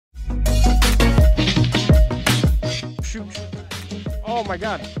my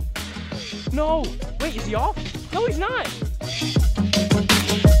God. No, wait, is he off? No, he's not.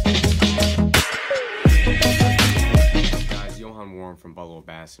 From Bullowa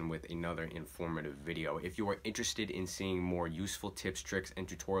Bassin with another informative video. If you are interested in seeing more useful tips, tricks, and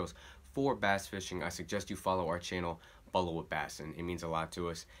tutorials for bass fishing, I suggest you follow our channel, Bullowa Bassin. It means a lot to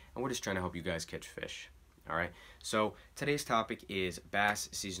us, and we're just trying to help you guys catch fish. Alright, so today's topic is bass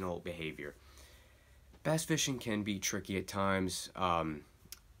seasonal behavior. Bass fishing can be tricky at times.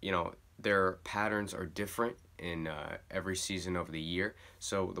 You know, their patterns are different in every season of the year.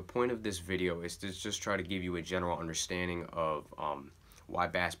 So the point of this video is to just try to give you a general understanding of why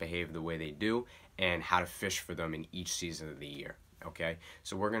bass behave the way they do and how to fish for them in each season of the year. Okay,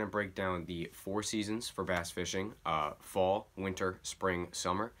 so we're going to break down the 4 seasons for bass fishing: fall, winter, spring,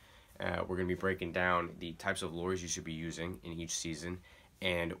 summer. We're going to be breaking down the types of lures you should be using in each season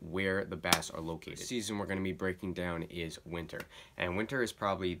and where the bass are located. The season we're going to be breaking down is winter. And winter is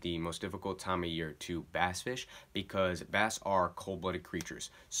probably the most difficult time of year to bass fish because bass are cold-blooded creatures.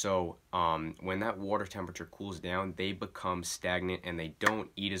 So when that water temperature cools down, they become stagnant and they don't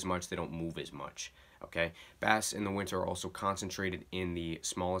eat as much, they don't move as much. Okay, bass in the winter are also concentrated in the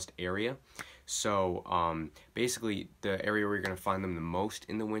smallest area. So basically the area where you're going to find them the most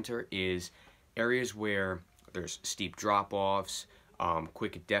in the winter is areas where there's steep drop-offs,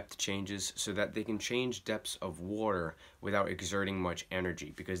 quick depth changes, so that they can change depths of water without exerting much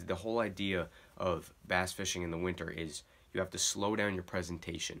energy, because the whole idea of bass fishing in the winter is you have to slow down your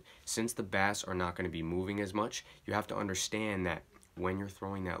presentation. Since the bass are not going to be moving as much, you have to understand that when you're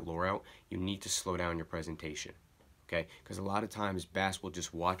throwing that lure out, you need to slow down your presentation. Okay, because a lot of times bass will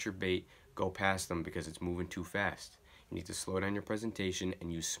just watch your bait go past them because it's moving too fast. You need to slow down your presentation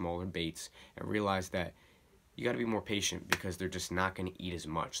and use smaller baits, and realize that you got to be more patient because they're just not going to eat as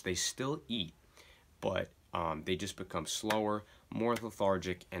much. They still eat, but they just become slower, more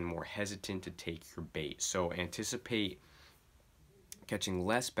lethargic, and more hesitant to take your bait. So anticipate catching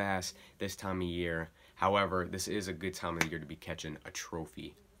less bass this time of year. However, this is a good time of the year to be catching a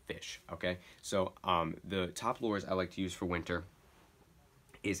trophy fish. Okay, so the top lures I like to use for winter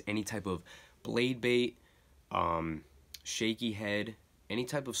is any type of blade bait, shaky head, any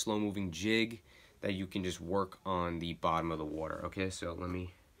type of slow-moving jig that you can just work on the bottom of the water. Okay, so let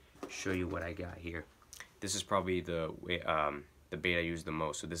me show you what I got here. This is probably the way, the bait I use the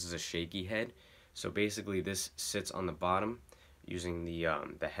most. So this is a shaky head. So basically this sits on the bottom using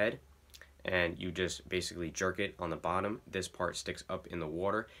the head, and you just basically jerk it on the bottom. This part sticks up in the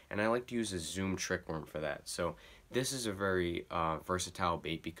water, and I like to use a zoom trick worm for that. So this is a very versatile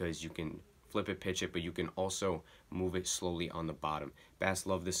bait because you can flip it, pitch it, but you can also move it slowly on the bottom. Bass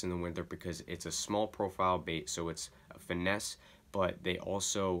love this in the winter because it's a small profile bait, so it's a finesse, but they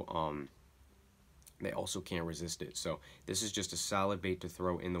also can't resist it. So this is just a solid bait to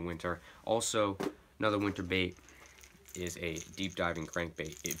throw in the winter. Also, another winter bait is a deep diving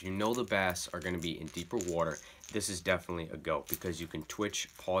crankbait. If you know the bass are going to be in deeper water, this is definitely a go because you can twitch,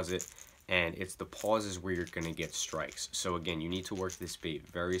 pause it, and it's the pauses where you're going to get strikes. So again, you need to work this bait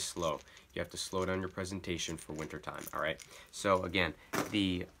very slow. You have to slow down your presentation for winter time. All right, so again,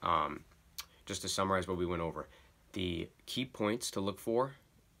 the just to summarize what we went over, the key points to look for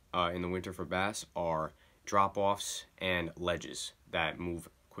in the winter for bass are drop-offs and ledges that move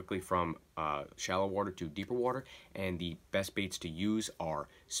quickly from shallow water to deeper water, and the best baits to use are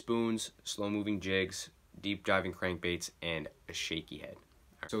spoons, slow-moving jigs, deep diving crankbaits, and a shaky head.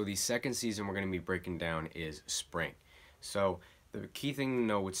 So the second season we're going to be breaking down is spring. So the key thing to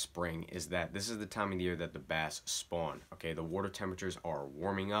know with spring is that this is the time of the year that the bass spawn. Okay, the water temperatures are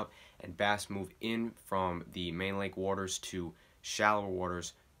warming up, and bass move in from the main lake waters to shallower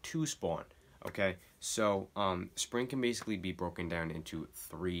waters to spawn. Okay, so spring can basically be broken down into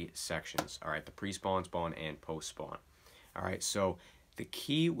 3 sections. All right, the pre-spawn, spawn, and post-spawn. All right, so the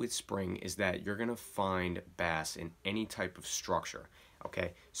key with spring is that you're gonna find bass in any type of structure.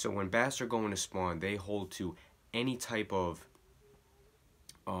 Okay, so when bass are going to spawn, they hold to any type of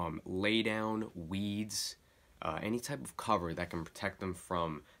lay down, weeds, any type of cover that can protect them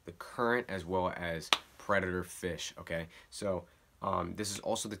from the current as well as predator fish. Okay, so this is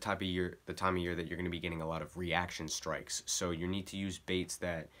also the time of year that you're going to be getting a lot of reaction strikes. So you need to use baits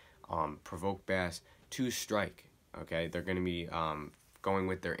that provoke bass to strike. Okay, they're going to be going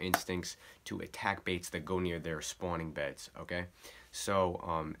with their instincts to attack baits that go near their spawning beds. Okay,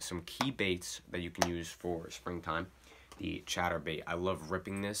 so some key baits that you can use for springtime: the chatterbait. I love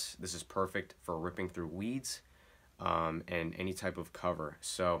ripping this. This is perfect for ripping through weeds and any type of cover.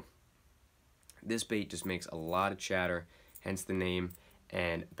 So this bait just makes a lot of chatter, hence the name,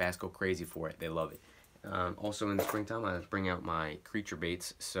 and bass go crazy for it. They love it. Also in the springtime, I bring out my creature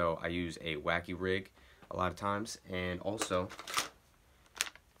baits, so I use a wacky rig a lot of times, and also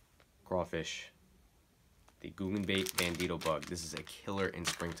crawfish, the Googan bait bandito bug. This is a killer in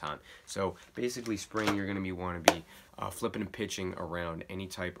springtime. So basically spring, you're going to want to be flipping and pitching around any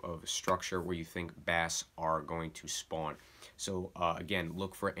type of structure where you think bass are going to spawn. So again,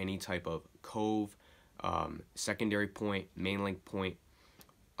 look for any type of cove, secondary point, main link point.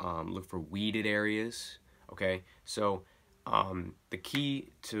 Look for weeded areas. Okay, so the key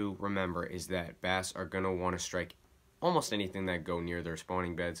to remember is that bass are going to want to strike almost anything that go near their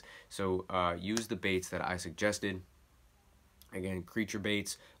spawning beds. So use the baits that I suggested. Again, creature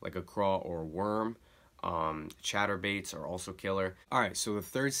baits like a craw or a worm. Chatter baits are also killer. Alright, so the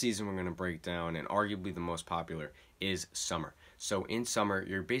third season we're going to break down, and arguably the most popular, is summer. So in summer,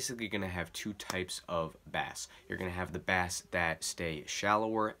 you're basically going to have two types of bass. You're going to have the bass that stay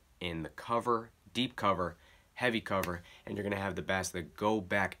shallower in the cover, deep cover, heavy cover, and you're going to have the bass that go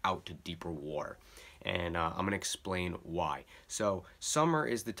back out to deeper water. And I'm going to explain why. So summer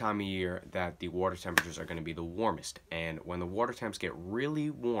is the time of year that the water temperatures are going to be the warmest, and when the water temps get really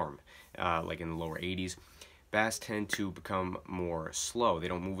warm, like in the lower 80s, bass tend to become more slow. They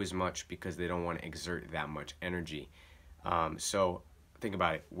don't move as much because they don't want to exert that much energy. So think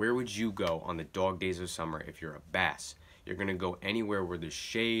about it. Where would you go on the dog days of summer if you're a bass? You're going to go anywhere where there's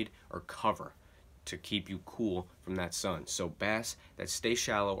shade or cover to keep you cool from that sun. So bass that stay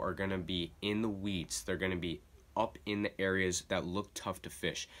shallow are going to be in the weeds. They're going to be up in the areas that look tough to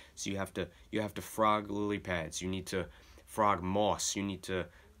fish. So you have to frog lily pads. You need to frog moss. You need to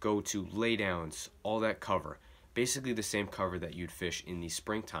go to laydowns, all that cover. Basically the same cover that you'd fish in the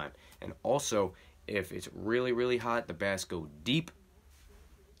springtime. And also, if it's really, really hot, the bass go deep.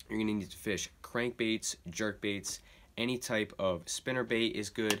 You're going to need to fish crankbaits, jerkbaits. Any type of spinner bait is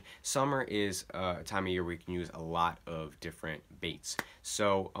good. Summer is a time of year where you can use a lot of different baits.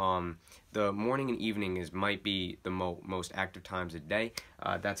 So the morning and evening might be the most active times of day.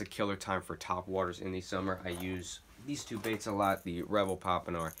 That's a killer time for top waters in the summer. I use these two baits a lot, the Rebel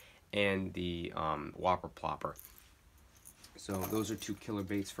Popinar and the Whopper Plopper. So those are two killer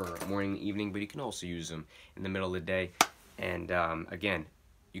baits for morning and evening, but you can also use them in the middle of the day. And again,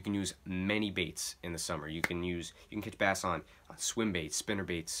 you can use many baits in the summer. You can catch bass on swim baits, spinner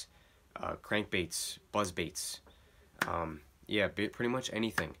baits, crankbaits, buzz baits. Yeah, pretty much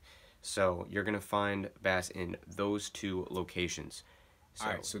anything. So you're gonna find bass in those two locations.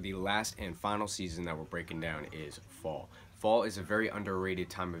 Alright, so the last and final season that we're breaking down is fall. Fall is a very underrated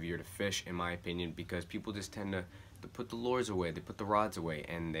time of year to fish, in my opinion, because people just tend to put the lures away, they put the rods away,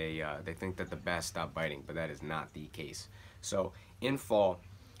 and they think that the bass stop biting, but that is not the case. So in fall,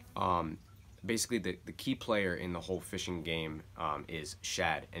 basically the key player in the whole fishing game is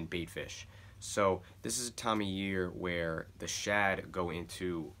shad and baitfish. So this is a time of year where the shad go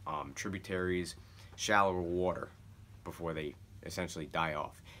into tributaries, shallower water before they essentially die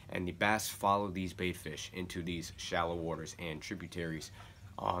off, and the bass follow these baitfish into these shallow waters and tributaries,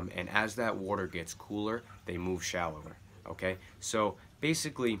 and as that water gets cooler, they move shallower. Okay, so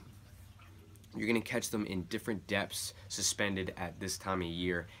basically you're going to catch them in different depths suspended at this time of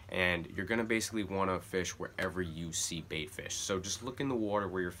year, and you're going to basically want to fish wherever you see baitfish. So just look in the water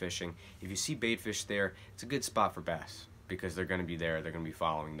where you're fishing. If you see baitfish there, it's a good spot for bass because they're going to be there. They're going to be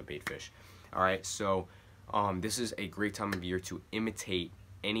following the baitfish. All right, so this is a great time of year to imitate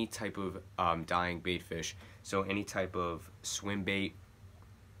any type of dying baitfish. So any type of swim bait,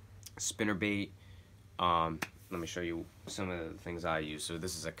 spinner bait. Let me show you some of the things I use. So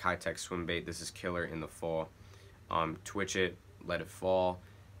this is a Kitech swim bait. This is killer in the fall. Twitch it, let it fall.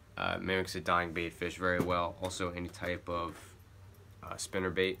 Mimics a dying bait fish very well. Also any type of spinner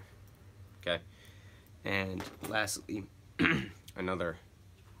bait. Okay. And lastly, another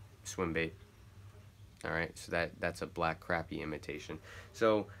swim bait. All right. So that's a black crappie imitation.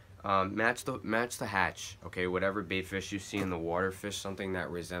 So match the hatch. Okay. Whatever bait fish you see in the water, fish something that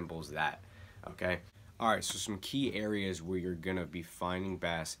resembles that. Okay. Alright, so some key areas where you're going to be finding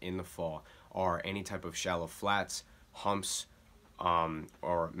bass in the fall are any type of shallow flats, humps,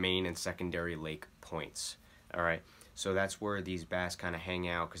 or main and secondary lake points. Alright, so that's where these bass kind of hang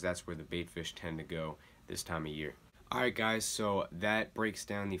out because that's where the bait fish tend to go this time of year. Alright guys, so that breaks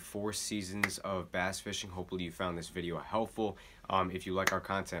down the 4 seasons of bass fishing. Hopefully you found this video helpful. If you like our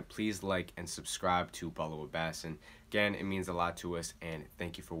content, please like and subscribe to Bullowa Bassin. Again, it means a lot to us, and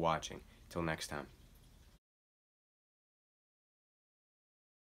thank you for watching. Till next time.